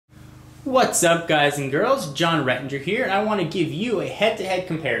What's up, guys and girls? John Rettinger here, and I want to give you a head-to-head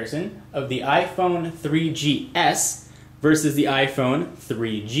comparison of the iPhone 3GS versus the iPhone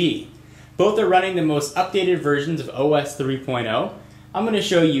 3G. Both are running the most updated versions of OS 3.0. I'm going to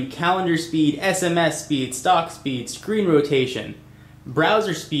show you calendar speed, SMS speed, stock speed, screen rotation,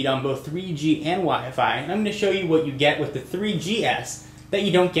 browser speed on both 3G and Wi-Fi, and I'm going to show you what you get with the 3GS that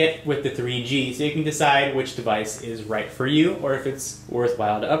you don't get with the 3G, so you can decide which device is right for you or if it's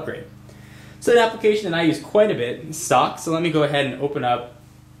worthwhile to upgrade. So an application that I use quite a bit is stocks, so let me go ahead and open up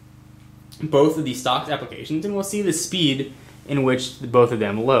both of these stocks applications and we'll see the speed in which both of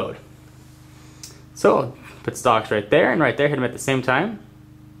them load. So I'll put stocks right there and right there, hit them at the same time.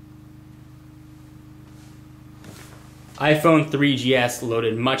 iPhone 3GS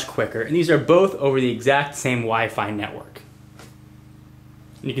loaded much quicker, and these are both over the exact same Wi-Fi network.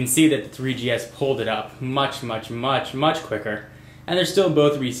 And you can see that the 3GS pulled it up much quicker, and they're still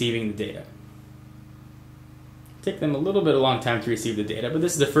both receiving the data. Take them a little bit of a long time to receive the data, but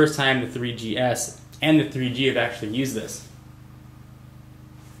this is the first time the 3GS and the 3G have actually used this.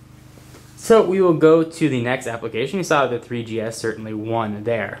 So we will go to the next application. You saw the 3GS certainly won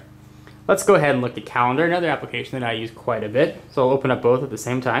there. Let's go ahead and look at calendar, another application that I use quite a bit. So I'll open up both at the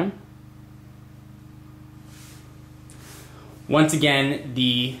same time. Once again,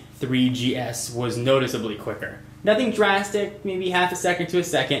 the 3GS was noticeably quicker. Nothing drastic, maybe half a second to a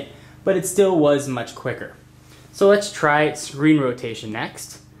second, but it still was much quicker. So let's try screen rotation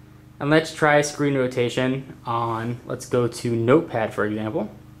next. And let's try screen rotation on, let's go to Notepad for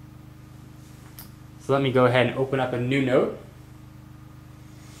example. So let me go ahead and open up a new note.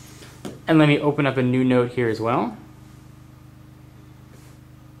 And let me open up a new note here as well.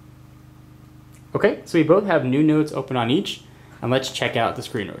 Okay, so we both have new notes open on each. And let's check out the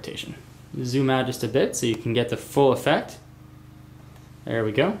screen rotation. Zoom out just a bit so you can get the full effect. There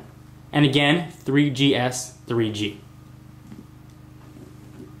we go. And again, 3GS, 3G.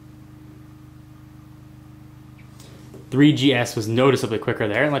 The 3GS was noticeably quicker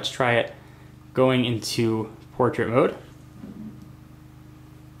there. Let's try it going into portrait mode.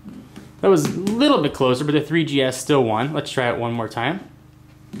 That was a little bit closer, but the 3GS still won. Let's try it one more time.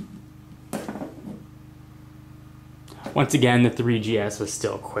 Once again, the 3GS was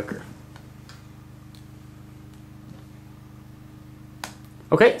still quicker.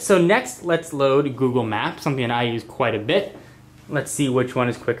 Okay, so next let's load Google Maps, something that I use quite a bit. Let's see which one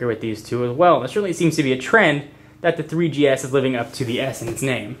is quicker with these two as well. There certainly seems to be a trend that the 3GS is living up to the S in its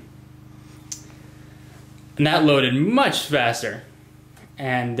name. And that loaded much faster.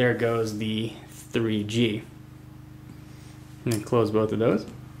 And there goes the 3G. And then close both of those.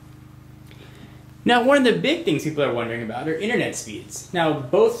 Now, one of the big things people are wondering about are internet speeds. Now,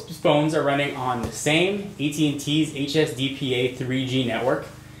 both phones are running on the same AT&T's HSDPA 3G network,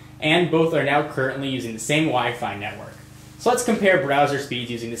 and both are now currently using the same Wi-Fi network. So let's compare browser speeds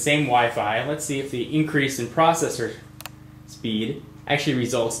using the same Wi-Fi. Let's see if the increase in processor speed actually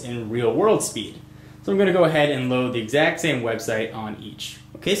results in real-world speed. So I'm going to go ahead and load the exact same website on each.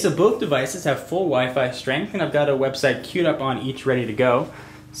 Okay, so both devices have full Wi-Fi strength, and I've got a website queued up on each ready to go.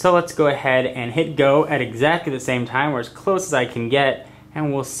 So let's go ahead and hit go at exactly the same time, or as close as I can get,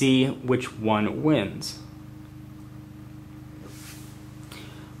 and we'll see which one wins.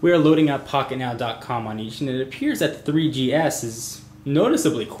 We are loading up PocketNow.com on each, and it appears that the 3GS is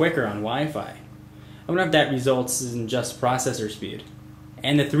noticeably quicker on Wi-Fi. I wonder if that results in just processor speed.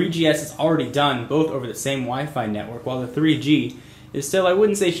 And the 3GS is already done both over the same Wi-Fi network, while the 3G is still, I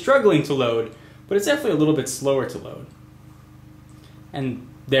wouldn't say struggling to load, but it's definitely a little bit slower to load. And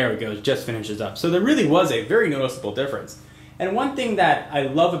there it goes, just finishes up. So there really was a very noticeable difference. And one thing that I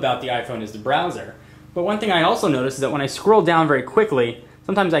love about the iPhone is the browser. But one thing I also notice is that when I scroll down very quickly,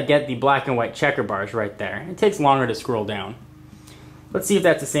 sometimes I get the black and white checker bars right there. It takes longer to scroll down. Let's see if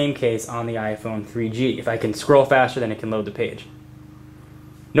that's the same case on the iPhone 3G. If I can scroll faster, then it can load the page.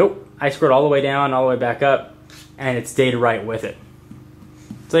 Nope, I scrolled all the way down, all the way back up, and it stayed right with it.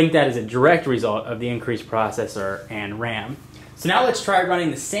 So I think that is a direct result of the increased processor and RAM. So now let's try running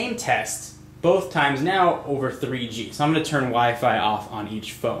the same test, both times now, over 3G. So I'm going to turn Wi-Fi off on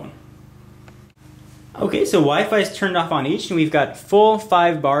each phone. Okay, so Wi-Fi is turned off on each, and we've got full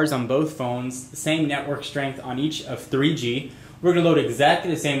 5 bars on both phones, the same network strength on each of 3G. We're going to load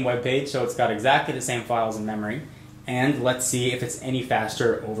exactly the same web page, so it's got exactly the same files in memory. And let's see if it's any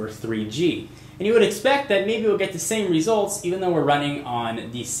faster over 3G. And you would expect that maybe we'll get the same results even though we're running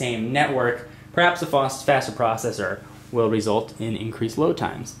on the same network. Perhaps a faster processor will result in increased load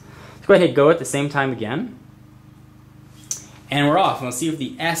times. Let's go ahead and hit go at the same time again. And we're off. And we'll see if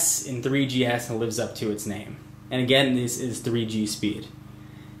the S in 3GS lives up to its name. And again, this is 3G speed.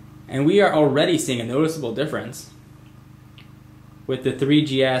 And we are already seeing a noticeable difference with the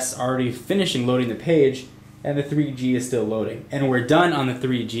 3GS already finishing loading the page, and the 3G is still loading. And we're done on the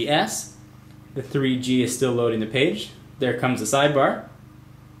 3GS. The 3G is still loading the page. There comes the sidebar.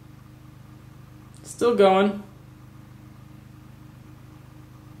 Still going.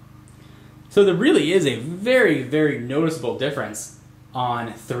 So there really is a very, very noticeable difference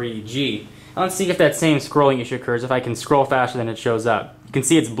on 3G. Now let's see if that same scrolling issue occurs. If I can scroll faster than it shows up. You can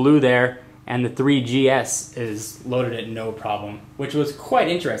see it's blue there, and the 3GS is loaded at no problem, which was quite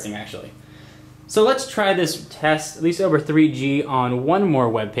interesting actually. So let's try this test, at least over 3G, on one more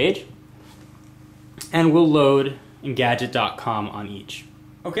web page, and we'll load Engadget.com on each.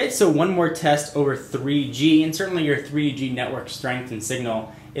 Okay, so one more test over 3G, and certainly your 3G network strength and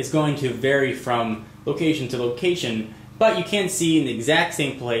signal is going to vary from location to location, but you can see in the exact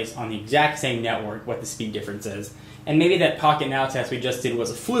same place on the exact same network what the speed difference is. And maybe that Pocket Now test we just did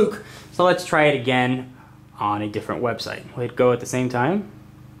was a fluke, so let's try it again on a different website. We'll hit go at the same time,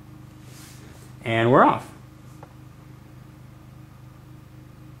 and we're off.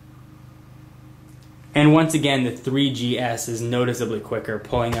 And once again, the 3GS is noticeably quicker,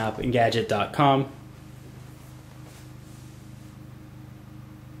 pulling up Engadget.com.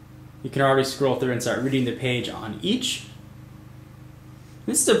 You can already scroll through and start reading the page on each.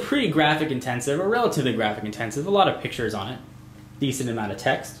 This is a pretty graphic intensive, or relatively graphic intensive, a lot of pictures on it, decent amount of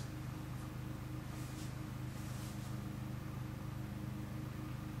text.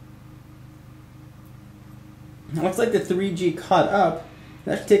 It looks like the 3G caught up.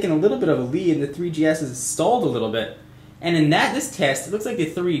 That's taken a little bit of a lead, and the 3GS has stalled a little bit. And in this test, it looks like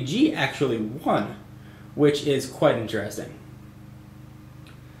the 3G actually won, which is quite interesting.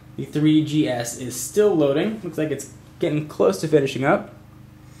 The 3GS is still loading. Looks like it's getting close to finishing up.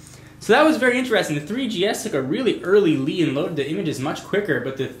 So that was very interesting. The 3GS took a really early lead and loaded the images much quicker,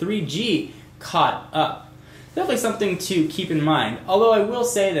 but the 3G caught up. Definitely something to keep in mind. Although I will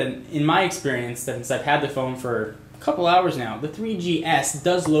say that in my experience, since I've had the phone for a couple hours now, the 3GS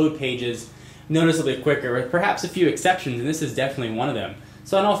does load pages noticeably quicker, with perhaps a few exceptions, and this is definitely one of them.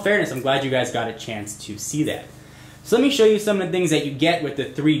 So in all fairness, I'm glad you guys got a chance to see that. So let me show you some of the things that you get with the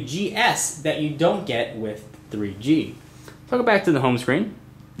 3GS that you don't get with 3G. So I'll go back to the home screen.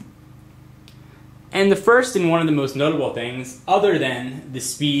 And the first and one of the most notable things, other than the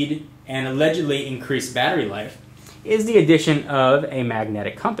speed and allegedly increased battery life, is the addition of a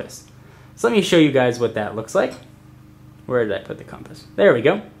magnetic compass. So let me show you guys what that looks like. Where did I put the compass? There we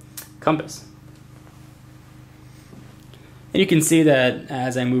go. Compass. And you can see that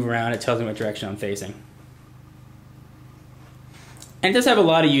as I move around, it tells me what direction I'm facing. And it does have a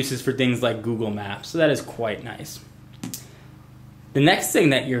lot of uses for things like Google Maps, so that is quite nice. The next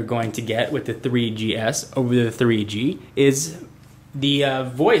thing that you're going to get with the 3GS over the 3G is the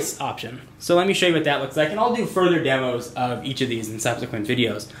voice option. So let me show you what that looks like, and I'll do further demos of each of these in subsequent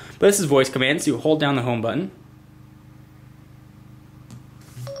videos. But this is voice commands, so you hold down the home button.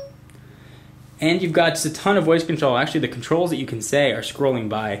 And you've got just a ton of voice control. Actually, the controls that you can say are scrolling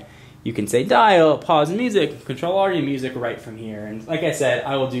by. You can say dial, pause music, control all your music right from here. And like I said,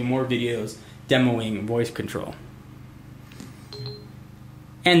 I will do more videos demoing voice control.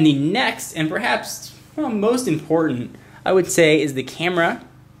 And the next, and perhaps most important, I would say, is the camera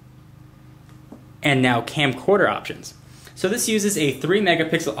and now camcorder options. So this uses a 3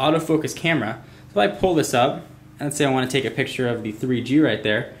 megapixel autofocus camera. So if I pull this up, and let's say I want to take a picture of the 3G right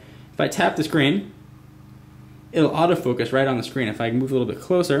there, if I tap the screen, it'll autofocus right on the screen. If I move a little bit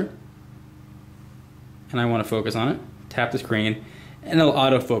closer, and I want to focus on it, tap the screen, and it'll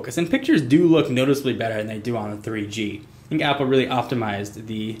autofocus. And pictures do look noticeably better than they do on the 3G. I think Apple really optimized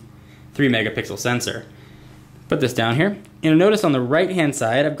the 3 megapixel sensor. Put this down here, and you'll notice on the right hand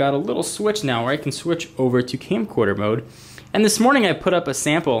side I've got a little switch now where I can switch over to camcorder mode. And this morning I put up a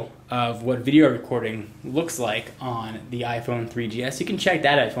sample of what video recording looks like on the iPhone 3GS. You can check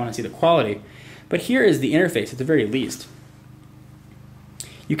that out if you want to see the quality. But here is the interface at the very least.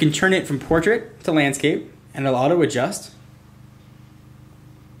 You can turn it from portrait to landscape, and it'll auto adjust.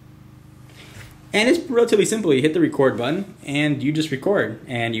 And it's relatively simple. You hit the record button and you just record,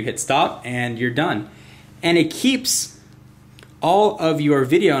 and you hit stop and you're done. And it keeps all of your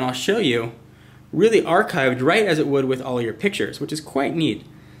video, and I'll show you, really archived right as it would with all your pictures, which is quite neat.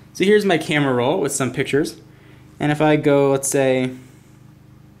 So here's my camera roll with some pictures. And if I go, let's say,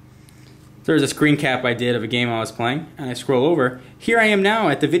 there's a screen cap I did of a game I was playing, and I scroll over, here I am now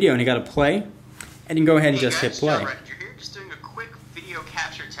at the video, and you gotta play, and you can go ahead and just hit play. You're here just doing a quick video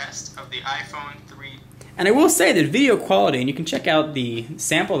capture test of the iPhone 3. And I will say that video quality, and you can check out the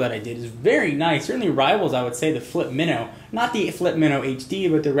sample that I did, is very nice. Certainly rivals, I would say, the Flip Minnow. Not the Flip Minnow HD,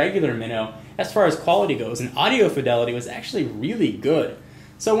 but the regular Minnow as far as quality goes. And audio fidelity was actually really good.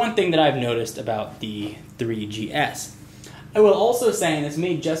 So one thing that I've noticed about the 3GS. I will also say, and this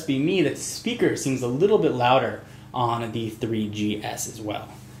may just be me, that the speaker seems a little bit louder on the 3GS as well.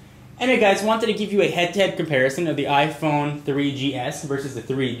 Anyway guys, wanted to give you a head-to-head comparison of the iPhone 3GS versus the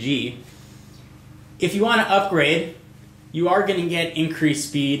 3G. If you want to upgrade, you are going to get increased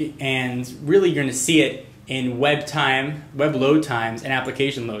speed, and really you're going to see it in web load times, and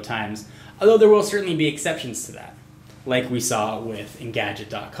application load times, although there will certainly be exceptions to that, like we saw with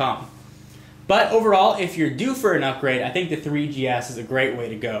Engadget.com. But overall, if you're due for an upgrade, I think the 3GS is a great way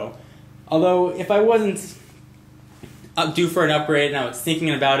to go. Although, if I wasn't due for an upgrade and I was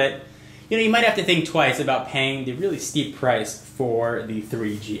thinking about it, you might have to think twice about paying the really steep price for the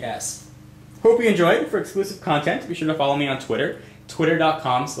 3GS. Hope you enjoyed. For exclusive content, be sure to follow me on Twitter,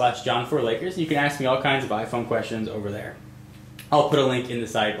 twitter.com/John4Lakers. You can ask me all kinds of iPhone questions over there. I'll put a link in the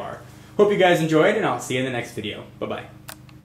sidebar. Hope you guys enjoyed, and I'll see you in the next video. Bye-bye.